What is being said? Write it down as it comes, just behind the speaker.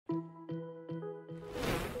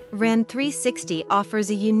RAN 360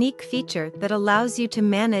 offers a unique feature that allows you to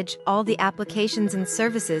manage all the applications and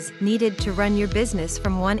services needed to run your business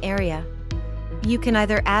from one area. You can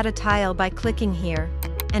either add a tile by clicking here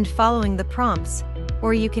and following the prompts,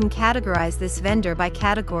 or you can categorize this vendor by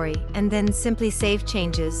category and then simply save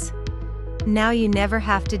changes. Now you never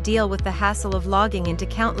have to deal with the hassle of logging into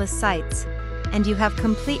countless sites, and you have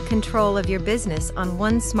complete control of your business on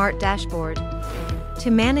one smart dashboard. To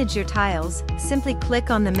manage your tiles, simply click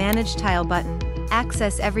on the Manage Tile button,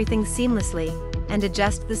 access everything seamlessly, and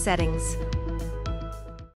adjust the settings.